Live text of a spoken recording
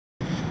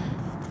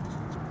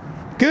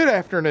Good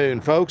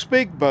afternoon, folks.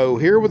 Big Bo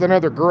here with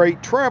another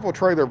great travel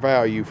trailer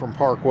value from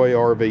Parkway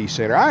RV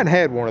Center. I hadn't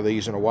had one of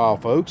these in a while,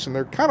 folks, and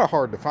they're kind of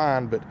hard to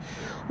find, but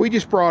we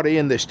just brought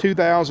in this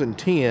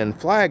 2010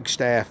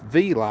 Flagstaff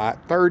V-Lite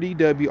 30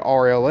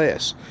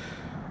 WRLS.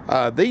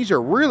 These are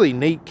really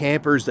neat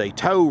campers. They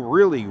tow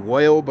really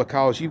well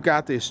because you've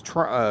got this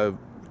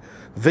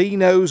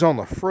V-nose on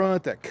the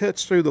front that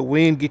cuts through the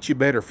wind, gets you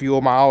better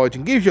fuel mileage,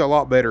 and gives you a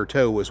lot better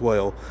tow as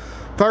well.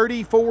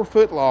 34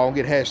 foot long.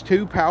 It has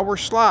two power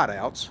slide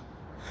outs.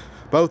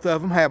 Both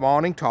of them have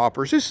awning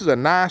toppers. This is a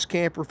nice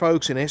camper,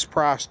 folks, and it's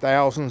priced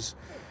thousands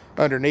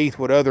underneath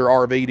what other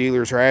RV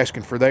dealers are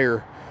asking for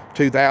their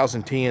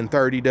 2010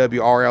 30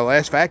 WRLS.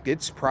 In fact,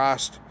 it's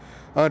priced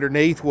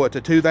underneath what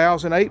the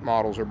 2008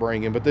 models are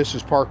bringing. But this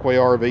is Parkway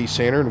RV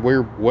Center, and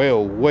we're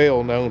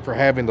well known for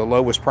having the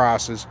lowest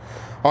prices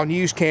on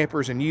used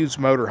campers and used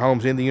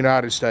motorhomes in the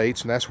United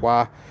States, and that's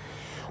why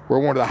we're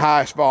one of the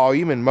highest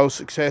volume and most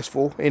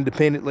successful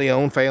independently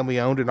owned, family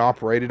owned and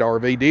operated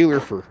RV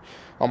dealer for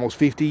almost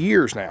 50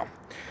 years now.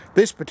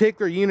 This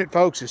particular unit,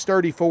 folks, is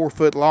 34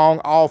 foot long,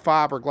 all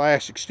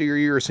fiberglass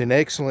exterior. It's in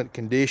excellent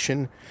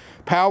condition.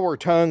 Power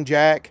tongue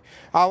jack.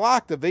 I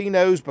like the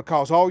V-nose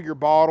because all your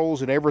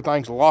bottles and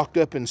everything's locked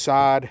up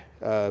inside,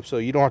 so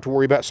you don't have to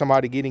worry about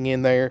somebody getting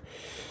in there.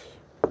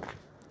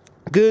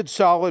 Good,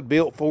 solid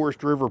built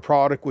Forest River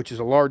product, which is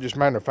the largest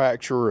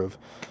manufacturer of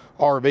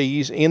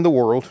RVs in the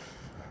world.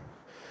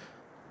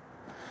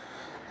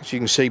 As you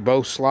can see,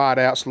 both slide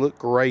outs look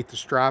great. The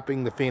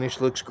striping, the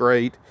finish looks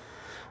great.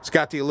 It's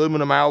got the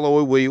aluminum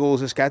alloy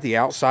wheels. It's got the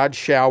outside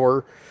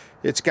shower.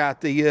 It's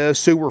got the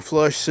sewer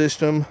flush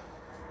system.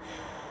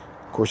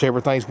 Of course,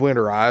 everything's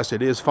winterized.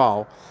 It is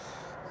fall.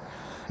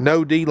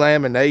 No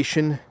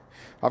delamination.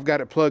 I've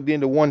got it plugged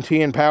into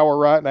 110 power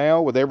right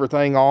now with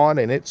everything on,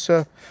 and it's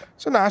a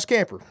nice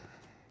camper,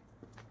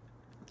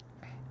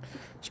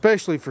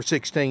 especially for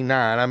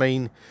 $16,900. I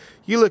mean,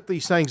 you look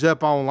these things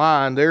up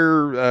online,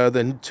 they're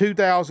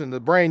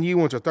the brand new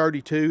ones are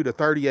 $32,000 to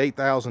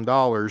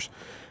 $38,000,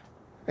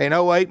 and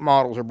 08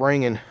 models are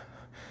bringing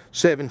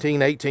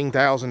 $17,000,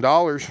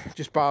 $18,000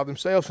 just by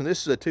themselves. And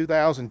this is a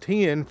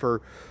 2010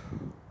 for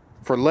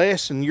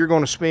less than you're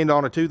going to spend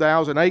on a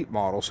 2008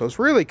 model. So it's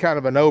really kind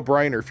of a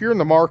no-brainer. If you're in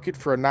the market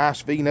for a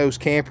nice V-nose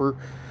camper,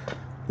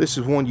 this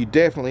is one you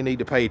definitely need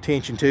to pay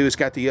attention to. It's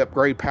got the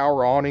upgrade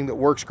power awning that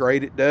works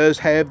great. It does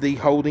have the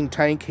holding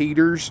tank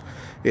heaters.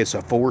 It's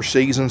a 4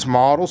 seasons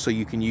model, so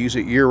you can use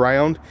it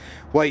year-round.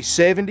 Weighs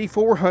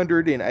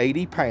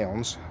 7,480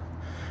 pounds.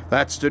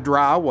 That's the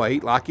dry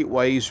weight, like it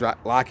weighs,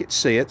 like it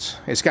sits.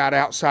 It's got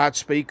outside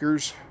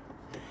speakers.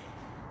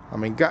 I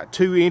mean, got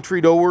 2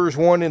 entry doors,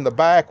 one in the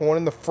back, one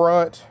in the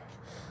front.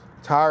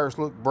 Tires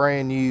look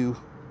brand new.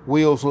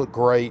 Wheels look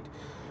great.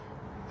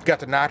 Got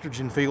the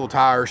nitrogen filled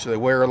tires, so they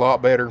wear a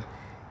lot better.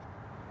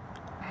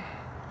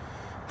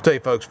 I'll tell you,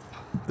 folks,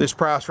 this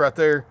price right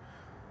there,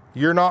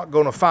 you're not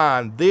going to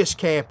find this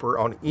camper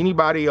on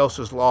anybody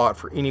else's lot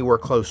for anywhere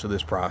close to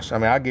this price. I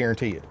mean, I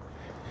guarantee it.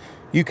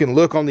 You can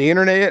look on the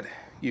internet.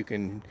 You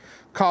can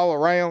call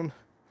around.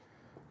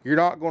 You're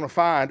not going to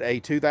find a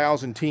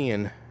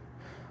 2010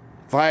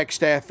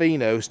 Flagstaff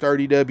V-nose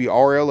 30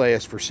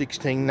 WRLS for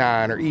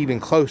 $16,900 or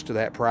even close to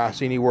that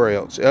price anywhere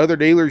else. Other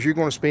dealers, you're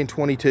going to spend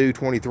 $22,000,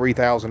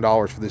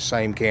 $23,000 for this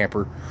same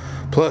camper,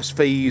 plus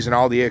fees and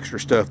all the extra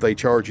stuff they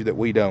charge you that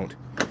we don't.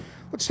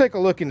 Let's take a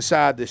look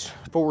inside this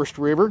Forest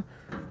River.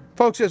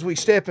 Folks, as we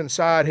step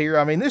inside here,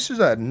 I mean, this is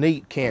a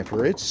neat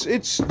camper. It's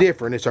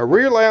different. It's a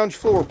rear lounge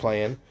floor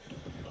plan.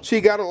 So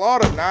you got a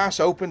lot of nice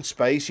open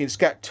space. It's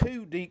got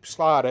 2 deep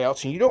slide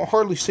outs, and you don't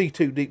hardly see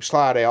 2 deep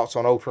slide outs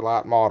on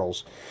ultralight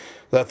models.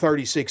 The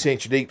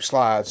 36-inch deep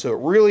slide, so it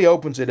really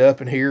opens it up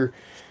in here.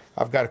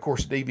 I've got, of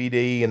course,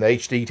 DVD and the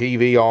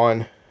HDTV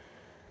on.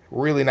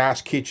 Really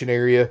nice kitchen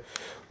area.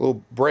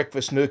 Little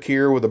breakfast nook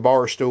here with a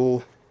bar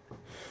stool.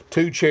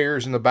 2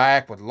 chairs in the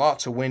back with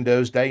lots of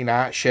windows,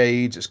 day-night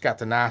shades. It's got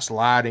the nice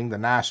lighting, the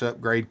nice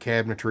upgrade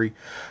cabinetry.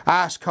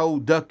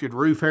 Ice-cold ducted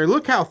roof here.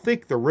 Look how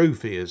thick the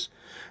roof is.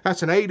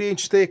 That's an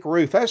 8-inch thick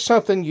roof. That's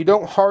something you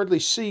don't hardly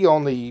see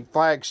on the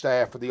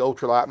Flagstaff or the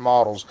ultralight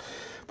models.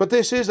 But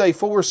this is a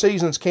 4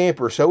 seasons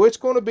camper, so it's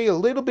going to be a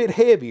little bit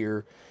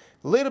heavier,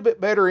 a little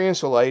bit better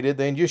insulated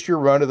than just your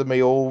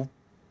run-of-the-mill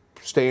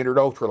standard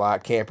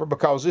ultralight camper,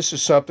 because this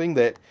is something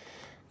that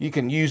you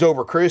can use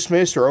over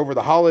Christmas or over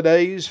the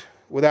holidays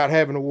without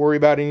having to worry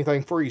about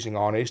anything freezing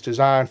on it. It's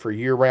designed for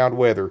year-round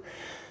weather.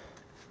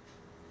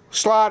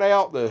 Slide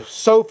out, the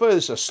sofa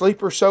is a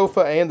sleeper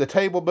sofa, and the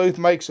table booth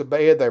makes a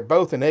bed. They're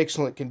both in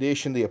excellent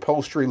condition. The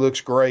upholstery looks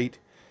great.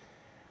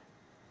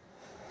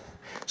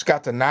 It's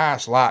got the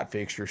nice light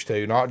fixtures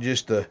too, not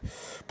just the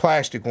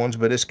plastic ones,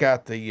 but it's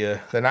got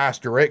the nice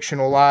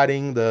directional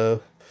lighting.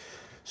 The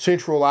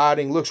central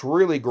lighting looks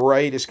really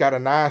great. It's got a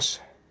nice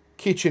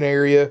kitchen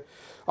area,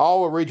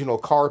 all original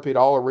carpet,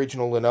 all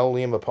original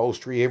linoleum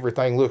upholstery.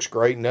 Everything looks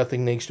great.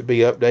 Nothing needs to be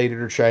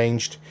updated or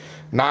changed.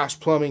 Nice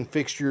plumbing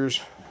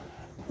fixtures.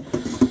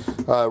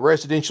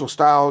 Residential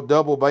style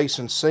double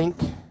basin sink.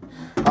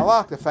 I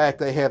like the fact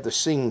they have the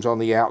seams on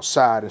the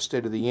outside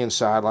instead of the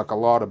inside like a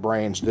lot of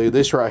brands do.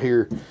 This right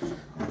here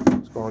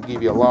is going to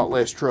give you a lot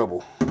less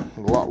trouble,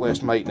 a lot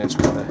less maintenance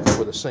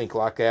with a sink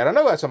like that. I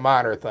know that's a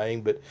minor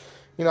thing, but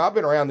you know, I've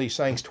been around these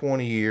things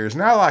 20 years,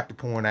 and I like to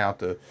point out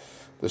the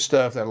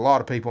stuff that a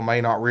lot of people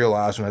may not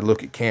realize when they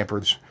look at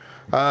campers.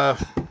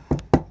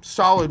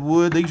 Solid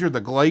wood. These are the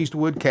glazed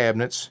wood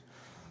cabinets.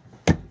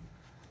 Of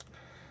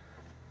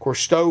course,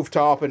 stove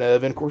top and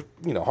oven. Of course,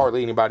 you know,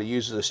 hardly anybody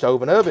uses a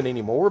stove and oven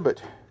anymore,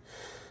 but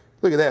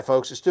look at that,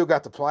 folks. It's still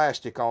got the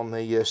plastic on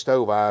the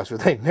stove eyes,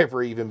 but they've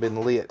never even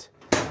been lit.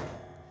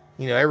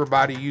 You know,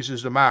 everybody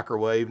uses the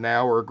microwave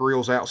now, or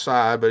grills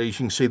outside, but as you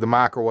can see, the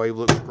microwave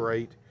looks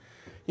great.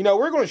 You know,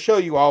 we're going to show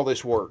you all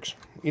this works.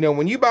 You know,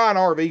 when you buy an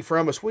RV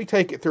from us, we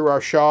take it through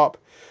our shop.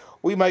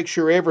 We make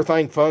sure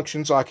everything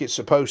functions like it's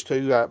supposed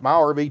to. My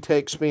RV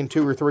techs spend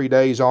 2 or 3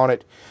 days on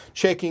it,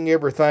 checking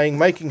everything,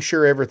 making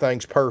sure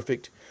everything's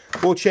perfect.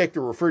 We'll check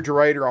the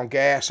refrigerator on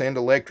gas and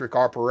electric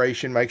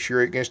operation, make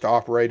sure it gets to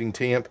operating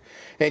temp.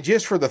 And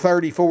just for the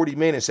 30-40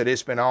 minutes that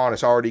it's been on,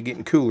 it's already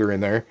getting cooler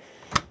in there.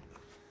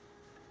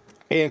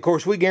 And of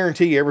course, we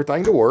guarantee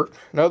everything to work.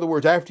 In other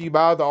words, after you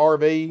buy the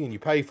RV and you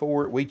pay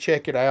for it, we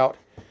check it out.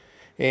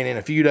 And in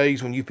a few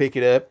days when you pick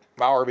it up,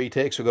 my RV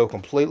techs will go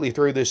completely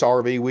through this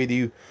RV with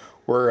you.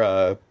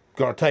 We're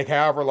going to take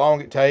however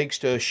long it takes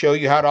to show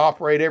you how to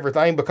operate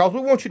everything, because we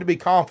want you to be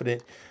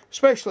confident,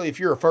 especially if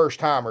you're a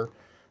first-timer,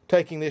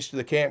 taking this to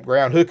the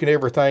campground, hooking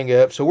everything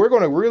up. So we're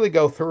going to really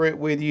go through it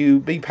with you,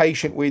 be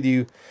patient with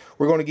you.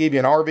 We're going to give you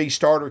an RV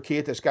starter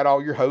kit that's got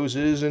all your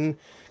hoses and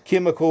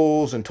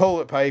chemicals and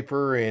toilet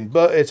paper, and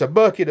it's a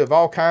bucket of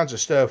all kinds of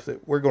stuff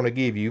that we're going to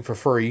give you for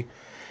free.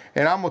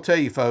 And I'm going to tell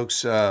you,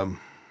 folks,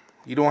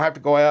 you don't have to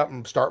go out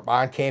and start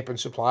buying camping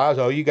supplies.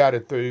 All you got to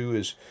do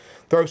is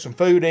throw some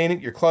food in it,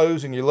 your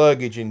clothes, and your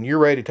luggage, and you're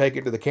ready to take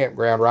it to the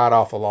campground right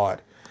off the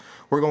lot.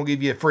 We're going to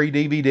give you a free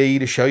DVD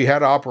to show you how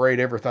to operate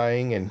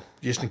everything, and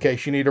just in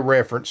case you need a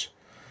reference.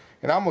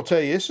 And I'm going to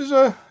tell you, this is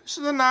a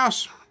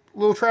nice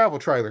little travel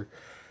trailer.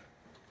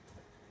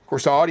 Of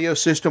course, the audio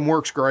system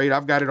works great.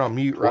 I've got it on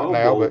mute right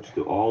now, but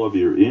to all of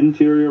your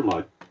interior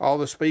light. All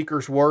the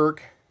speakers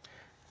work.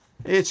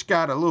 It's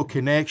got a little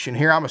connection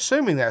here. I'm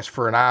assuming that's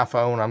for an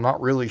iPhone. I'm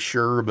not really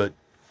sure, but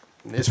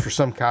it's for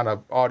some kind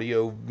of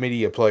audio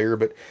media player.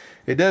 But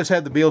it does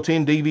have the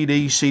built-in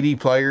DVD, CD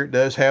player. It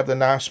does have the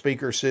nice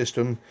speaker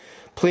system.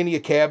 Plenty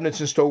of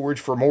cabinets and storage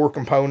for more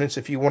components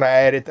if you want to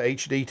add it. The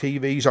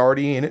HDTV is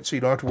already in it, so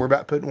you don't have to worry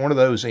about putting one of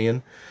those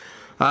in.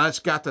 It's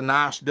got the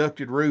nice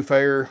ducted roof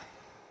air.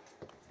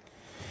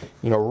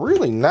 You know,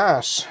 really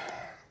nice.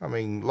 I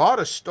mean, a lot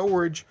of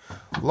storage,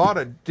 a lot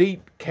of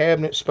deep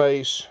cabinet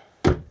space.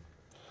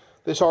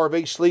 This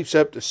RV sleeps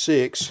up to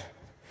 6.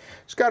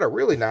 It's got a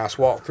really nice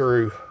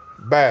walk-through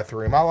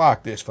bathroom. I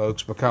like this,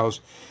 folks, because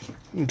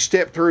you can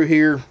step through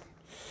here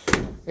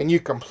and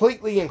you're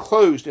completely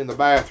enclosed in the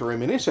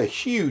bathroom. And it's a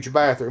huge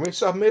bathroom.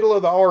 It's the middle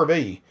of the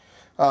RV.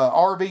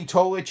 RV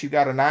toilet. You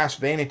got a nice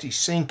vanity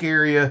sink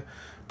area.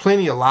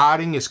 Plenty of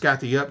lighting. It's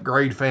got the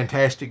upgrade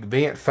fantastic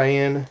vent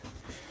fan.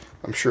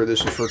 I'm sure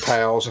this is for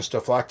towels and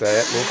stuff like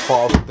that. Little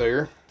closet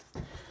there.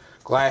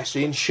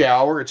 Glass-in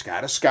shower. It's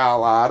got a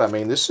skylight. I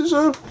mean, this is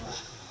a,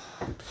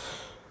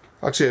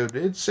 like I said,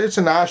 it's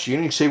a nice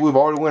unit. You can see we've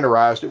already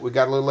winterized it. We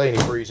got a little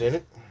antifreeze in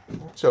it,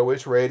 so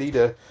it's ready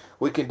to.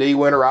 We can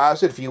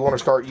de-winterize it if you want to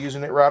start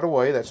using it right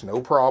away. That's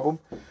no problem.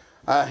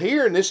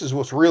 Here, and this is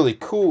what's really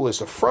cool, is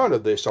the front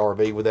of this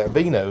RV with that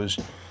V-nose.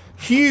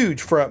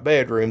 Huge front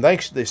bedroom,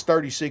 thanks to this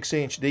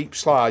 36-inch deep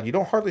slide. You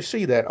don't hardly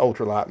see that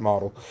ultralight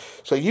model.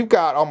 So you've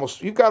got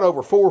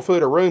over 4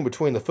 foot of room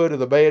between the foot of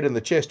the bed and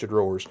the chest of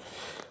drawers.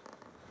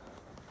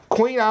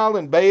 Queen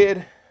Island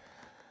bed.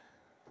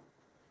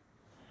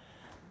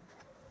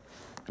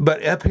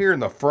 But up here in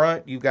the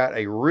front, you've got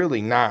a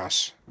really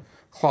nice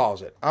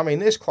closet. I mean,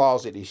 this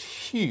closet is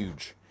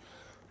huge.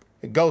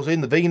 It goes in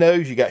the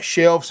V-nose. You got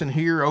shelves in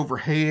here,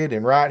 overhead,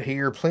 and right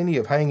here. Plenty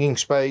of hanging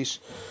space.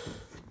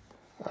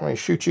 I mean,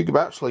 shoot, you could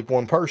about sleep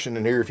one person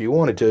in here if you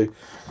wanted to.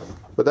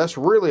 But that's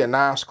really a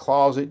nice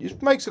closet.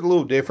 Just makes it a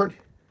little different.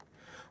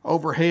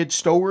 Overhead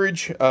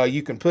storage.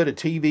 You can put a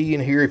TV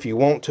in here if you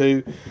want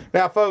to.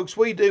 Now, folks,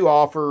 we do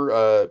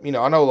offer, you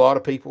know, I know a lot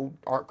of people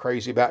aren't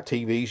crazy about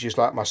TVs, just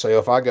like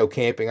myself. I go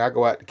camping. I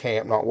go out to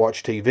camp, not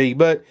watch TV.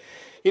 But,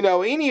 you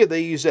know, any of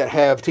these that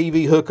have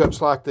TV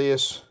hookups like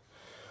this,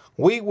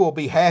 we will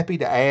be happy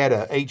to add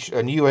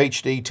a new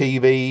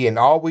HDTV, and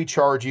all we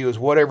charge you is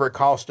whatever it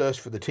cost us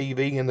for the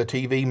TV and the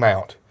TV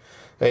mount.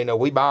 You know,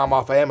 we buy them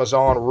off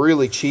Amazon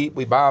really cheap.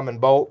 We buy them in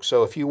bulk.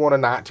 So if you want a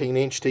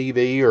 19-inch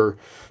TV or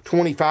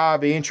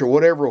 25-inch or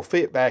whatever will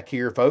fit back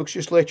here, folks,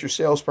 just let your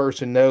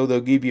salesperson know. They'll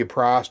give you a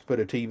price to put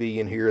a TV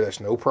in here. That's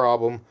no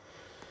problem.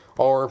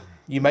 Or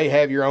you may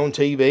have your own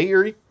TV,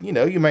 or, you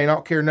know, you may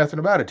not care nothing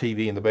about a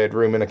TV in the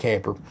bedroom in a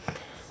camper.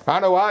 I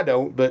know I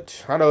don't,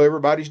 but I know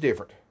everybody's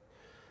different.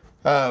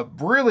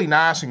 Really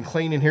nice and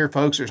clean in here,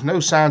 folks. There's no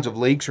signs of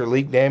leaks or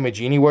leak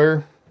damage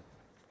anywhere.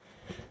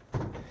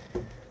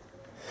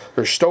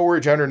 There's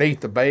storage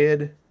underneath the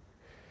bed.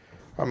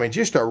 I mean,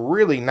 just a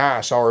really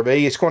nice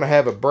RV. It's going to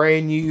have a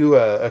brand new,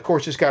 of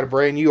course, it's got a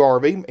brand new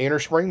RV inner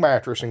spring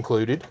mattress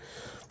included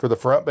for the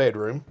front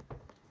bedroom.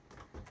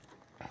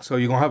 So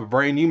you're going to have a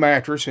brand new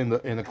mattress in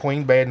the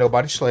queen bed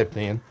nobody slept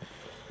in.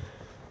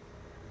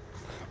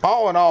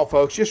 All in all,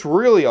 folks, just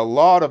really a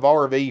lot of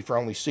RV for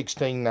only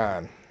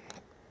 $16,900.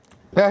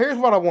 Now, here's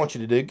what I want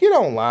you to do. Get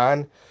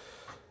online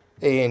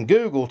and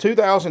Google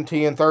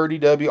 2010 30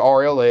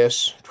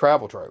 WRLS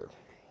travel trailer.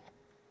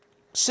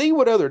 See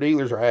what other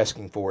dealers are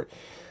asking for it.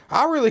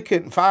 I really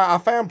couldn't find, I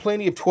found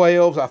plenty of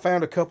 12s. I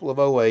found a couple of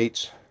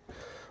 08s.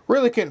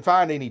 Really couldn't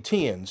find any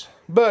 10s.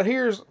 But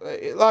here's,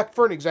 like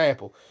for an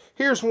example,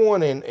 here's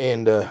one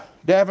in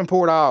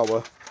Davenport,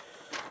 Iowa.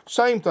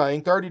 Same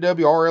thing, 30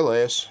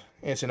 WRLS.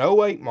 It's an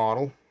 08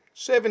 model,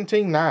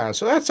 $17,900.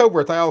 So that's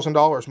over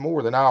 $1,000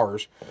 more than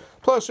ours.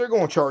 Plus, they're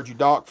going to charge you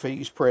dock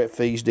fees, prep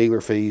fees,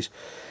 dealer fees.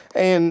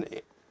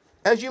 And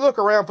as you look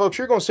around, folks,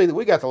 you're going to see that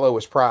we got the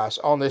lowest price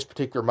on this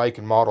particular make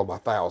and model by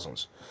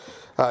thousands.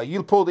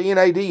 You pull the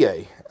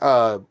NADA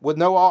with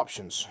no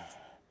options,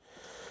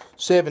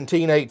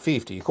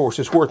 $17,850. Of course,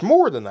 it's worth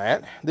more than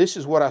that. This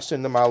is what I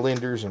send to my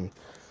lenders and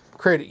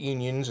credit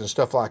unions and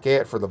stuff like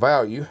that for the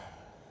value.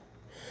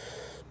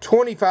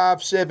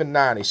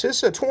 $25,790. So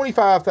this is a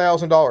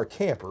 $25,000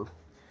 camper.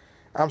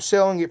 I'm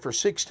selling it for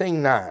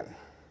 $16,900.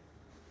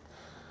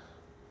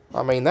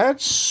 I mean,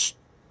 that's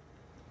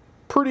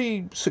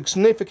pretty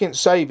significant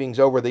savings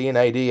over the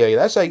NADA.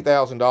 That's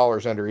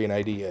 $8,000 under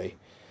NADA.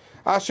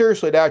 I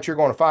seriously doubt you're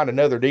going to find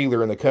another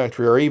dealer in the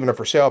country, or even a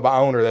for sale by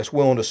owner, that's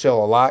willing to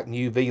sell a like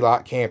new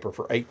V-Lite camper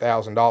for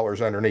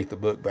 $8,000 underneath the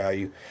book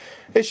value.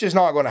 It's just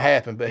not going to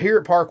happen. But here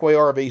at Parkway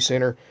RV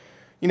Center,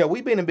 you know,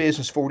 we've been in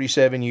business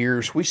 47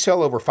 years. We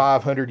sell over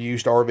 500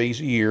 used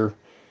RVs a year.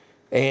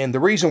 And the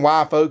reason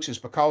why, folks, is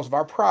because of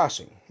our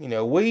pricing. You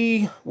know,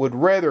 we would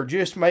rather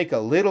just make a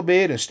little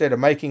bit instead of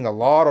making a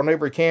lot on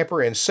every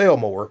camper and sell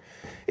more.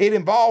 It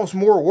involves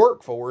more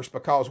work for us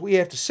because we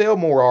have to sell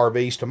more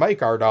RVs to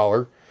make our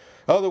dollar.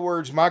 In other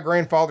words, my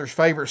grandfather's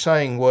favorite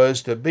saying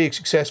was, to be a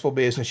successful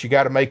business, you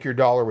got to make your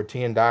dollar with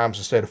 10 dimes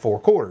instead of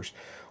 4 quarters.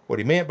 What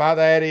he meant by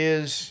that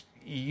is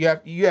you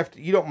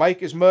don't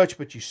make as much,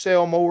 but you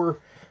sell more.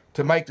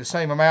 To make the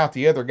same amount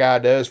the other guy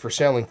does for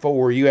selling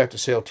 4, you have to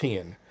sell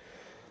 10.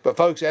 But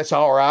folks, that's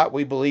all right.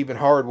 We believe in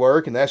hard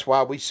work, and that's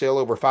why we sell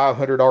over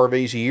 500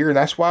 RVs a year, and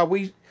that's why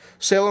we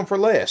sell them for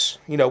less.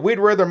 You know, we'd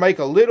rather make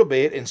a little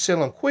bit and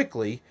sell them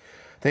quickly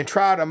than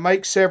try to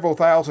make several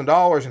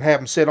 $1,000s and have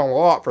them sit on the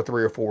lot for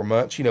 3 or 4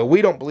 months. You know,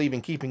 we don't believe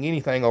in keeping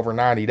anything over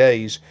 90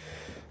 days.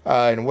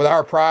 And with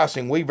our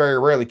pricing, we very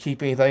rarely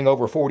keep anything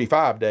over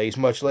 45 days,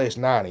 much less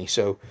 90.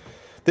 So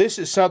this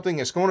is something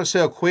that's going to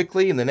sell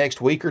quickly in the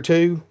next week or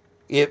two,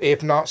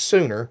 if not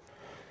sooner.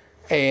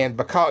 And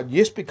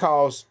just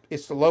because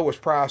it's the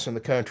lowest price in the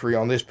country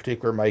on this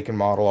particular make and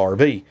model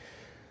RV.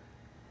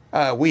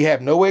 We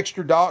have no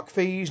extra dock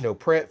fees, no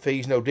prep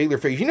fees, no dealer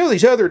fees. You know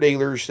these other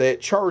dealers that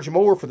charge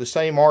more for the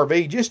same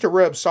RV just to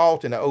rub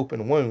salt in an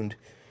open wound,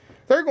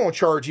 they're going to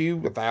charge you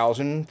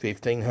 $1,000,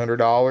 $1,500,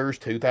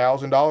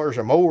 $2,000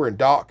 or more in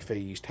dock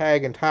fees,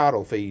 tag and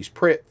title fees,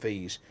 prep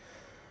fees,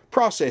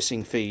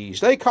 processing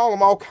fees. They call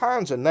them all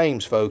kinds of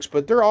names, folks,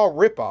 but they're all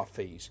rip-off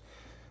fees.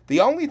 The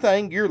only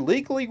thing you're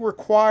legally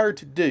required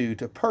to do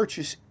to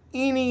purchase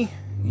any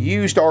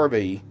used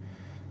RV,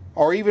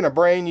 or even a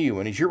brand new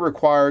one, is you're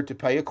required to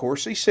pay, of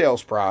course, the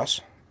sales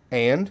price.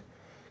 And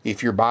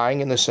if you're buying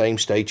in the same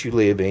state you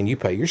live in, you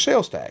pay your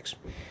sales tax.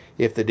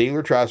 If the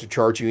dealer tries to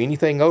charge you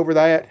anything over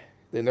that,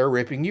 then they're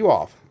ripping you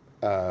off.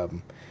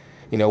 You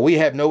know, we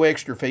have no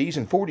extra fees.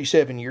 In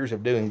 47 years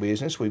of doing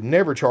business, we've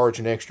never charged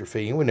an extra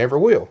fee, and we never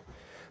will.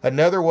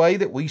 Another way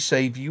that we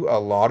save you a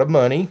lot of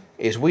money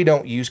is we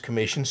don't use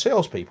commissioned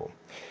salespeople.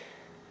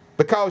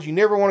 Because you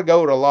never want to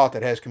go to a lot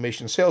that has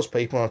commissioned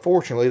salespeople.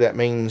 Unfortunately, that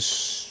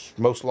means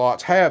most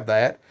lots have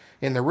that.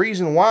 And the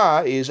reason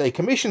why is a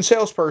commissioned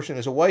salesperson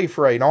is a way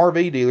for an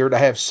RV dealer to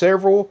have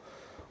several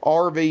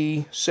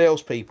RV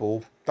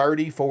salespeople,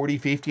 30, 40,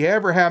 50,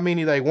 however how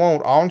many they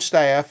want, on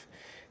staff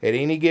at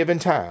any given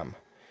time.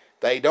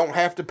 They don't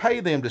have to pay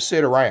them to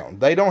sit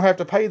around. They don't have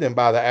to pay them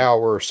by the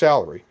hour or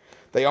salary.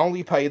 They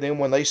only pay them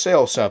when they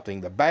sell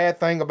something. The bad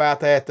thing about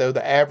that, though,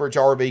 the average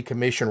RV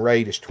commission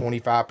rate is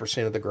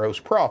 25% of the gross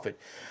profit.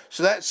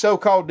 So that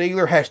so-called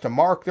dealer has to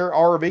mark their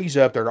RVs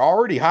up. They're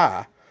already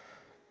high,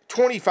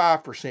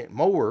 25%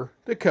 more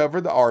to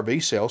cover the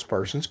RV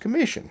salesperson's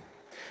commission.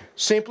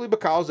 Simply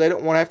because they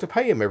don't want to have to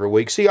pay them every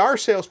week. See, our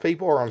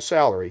salespeople are on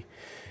salary.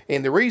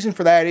 And the reason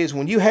for that is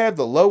when you have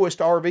the lowest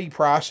RV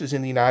prices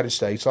in the United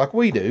States, like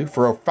we do,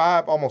 for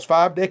almost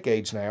 5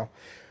 decades now,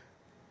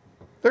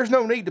 there's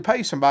no need to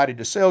pay somebody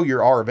to sell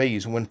your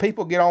RVs. When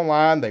people get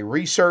online, they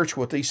research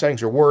what these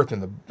things are worth in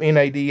the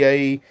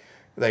NADA.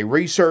 They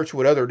research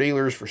what other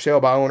dealers for sale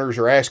by owners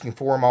are asking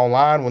for them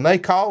online. When they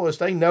call us,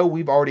 they know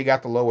we've already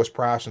got the lowest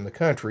price in the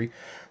country.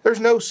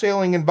 There's no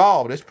selling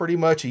involved. It's pretty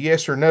much a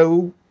yes or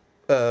no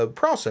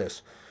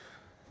process.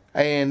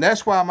 And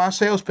that's why my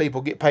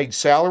salespeople get paid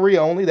salary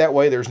only. That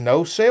way there's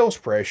no sales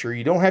pressure.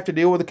 You don't have to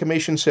deal with a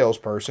commissioned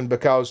salesperson,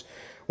 because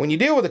when you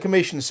deal with a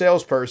commissioned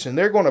salesperson,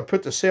 they're going to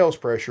put the sales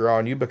pressure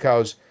on you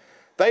because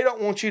they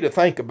don't want you to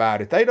think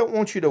about it. They don't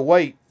want you to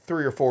wait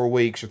 3 or 4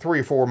 weeks or 3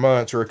 or 4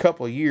 months or a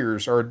couple of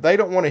years, or they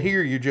don't want to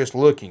hear you just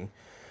looking,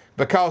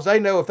 because they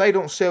know if they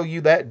don't sell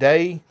you that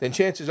day, then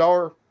chances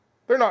are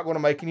they're not going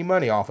to make any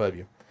money off of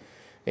you.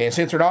 And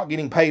since they're not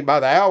getting paid by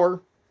the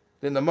hour,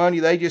 then the money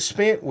they just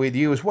spent with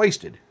you is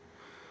wasted.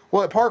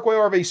 Well, at Parkway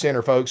RV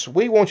Center, folks,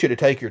 we want you to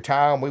take your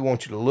time. We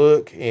want you to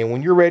look. And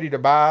when you're ready to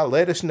buy,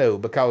 let us know,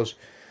 because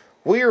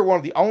we are one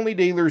of the only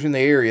dealers in the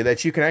area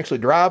that you can actually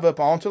drive up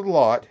onto the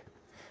lot,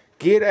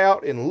 get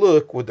out and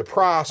look with the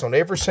price on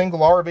every single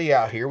RV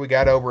out here. We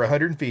got over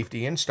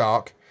 150 in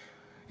stock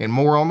and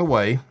more on the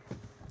way.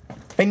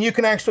 And you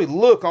can actually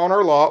look on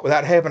our lot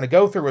without having to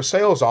go through a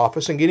sales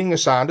office and getting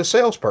assigned a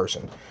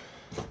salesperson.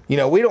 You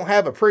know, we don't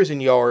have a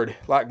prison yard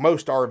like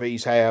most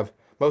RVs have.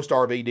 Most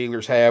RV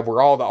dealers have, where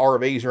all the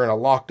RVs are in a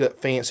locked up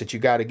fence that you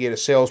got to get a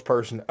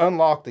salesperson to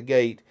unlock the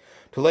gate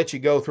to let you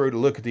go through to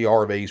look at the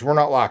RVs. We're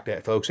not like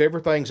that, folks.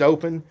 Everything's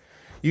open.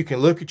 You can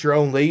look at your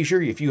own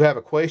leisure. If you have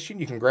a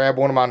question, you can grab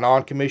one of my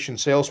non-commissioned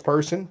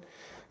salespeople.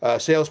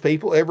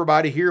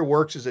 Everybody here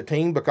works as a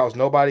team because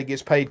nobody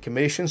gets paid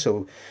commission.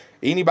 So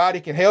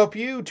anybody can help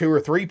you. 2 or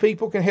 3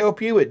 people can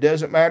help you. It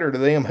doesn't matter to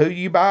them who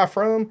you buy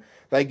from.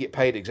 They get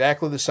paid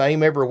exactly the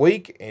same every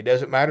week. It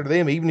doesn't matter to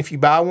them even if you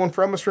buy one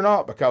from us or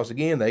not, because,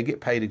 again, they get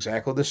paid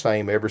exactly the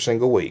same every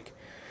single week.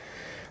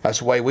 That's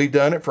the way we've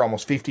done it for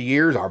almost 50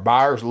 years. Our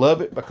buyers love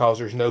it because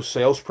there's no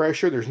sales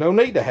pressure. There's no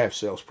need to have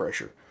sales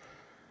pressure.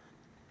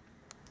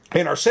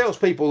 And our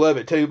salespeople love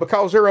it too,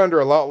 because they're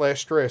under a lot less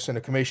stress than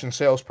a commissioned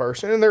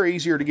salesperson, and they're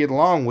easier to get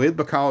along with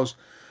because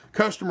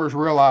customers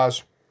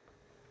realize,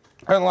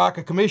 unlike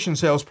a commissioned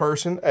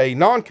salesperson, a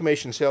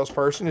non-commissioned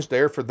salesperson is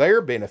there for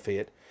their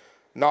benefit,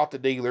 not the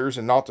dealer's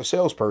and not the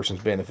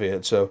salesperson's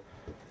benefit. So,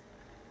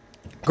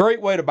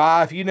 great way to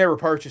buy. If you never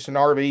purchased an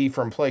RV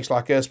from a place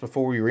like us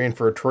before, you're in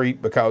for a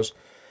treat, because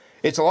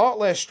it's a lot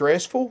less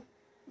stressful.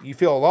 You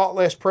feel a lot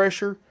less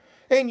pressure,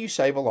 and you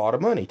save a lot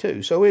of money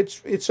too. So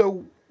it's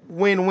a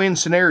win-win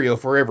scenario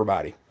for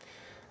everybody.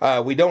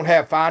 We don't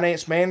have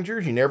finance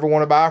managers. You never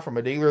want to buy from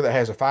a dealer that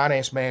has a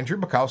finance manager,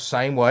 because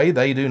same way,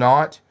 they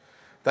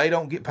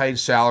don't get paid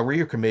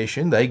salary or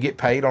commission. They get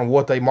paid on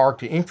what they mark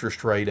the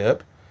interest rate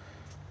up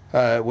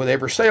with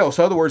every sale.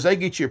 So in other words, they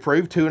get you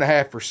approved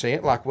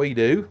 2.5% like we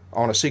do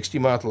on a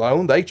 60-month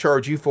loan. They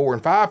charge you 4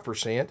 and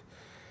 5%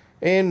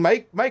 and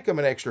make them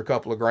an extra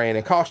couple of grand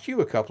and cost you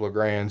a couple of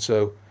grand.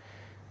 So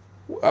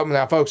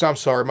now, folks, I'm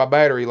sorry, my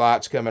battery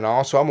light's coming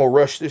on, so I'm going to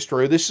rush this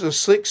through. This is a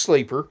 6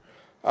 sleeper,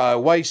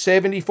 weighs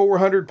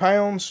 7,400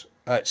 pounds,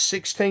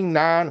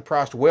 $16,900,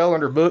 priced well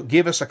under book.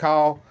 Give us a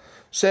call,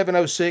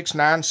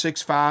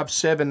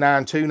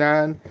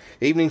 706-965-7929.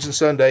 Evenings and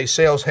Sundays,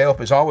 sales help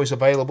is always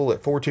available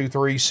at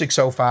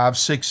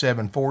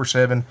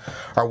 423-605-6747.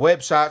 Our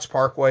website's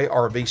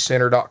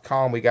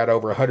parkwayrvcenter.com. We got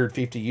over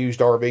 150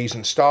 used RVs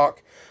in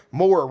stock.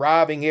 More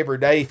arriving every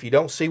day. If you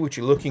don't see what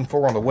you're looking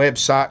for on the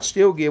website,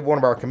 still give one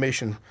of our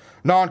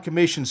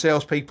non-commissioned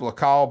salespeople a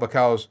call,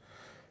 because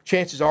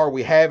chances are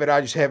we have it.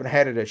 I just haven't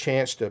had a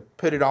chance to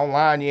put it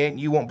online yet, and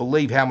you won't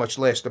believe how much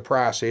less the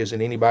price is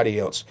than anybody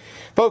else.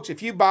 Folks,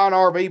 if you buy an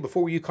RV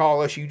before you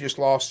call us, you just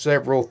lost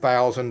several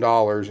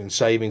 $1,000s in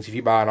savings if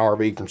you buy an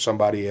RV from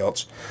somebody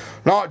else.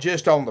 Not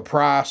just on the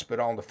price,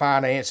 but on the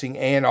financing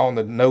and on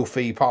the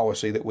no-fee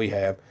policy that we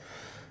have.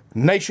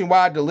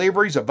 Nationwide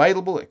deliveries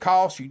available at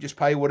cost. You just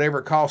pay whatever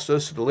it costs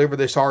us to deliver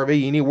this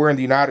RV anywhere in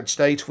the United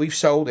States. We've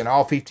sold in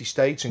all 50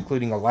 states,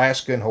 including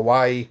Alaska and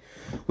Hawaii.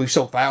 We've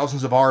sold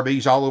thousands of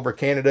RVs all over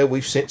Canada.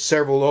 We've sent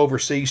several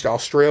overseas to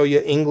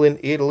Australia, England,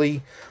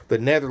 Italy, the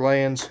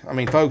Netherlands. I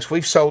mean, folks,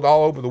 we've sold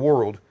all over the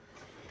world.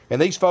 And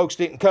these folks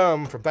didn't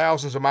come from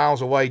thousands of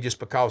miles away just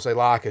because they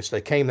like us.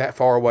 They came that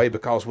far away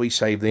because we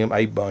saved them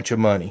a bunch of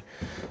money.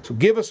 So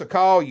give us a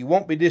call. You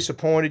won't be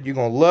disappointed. You're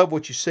going to love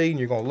what you see, and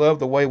you're going to love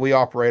the way we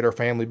operate our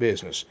family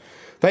business.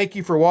 Thank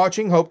you for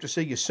watching. Hope to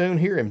see you soon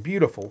here in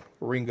beautiful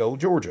Ringgold,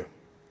 Georgia.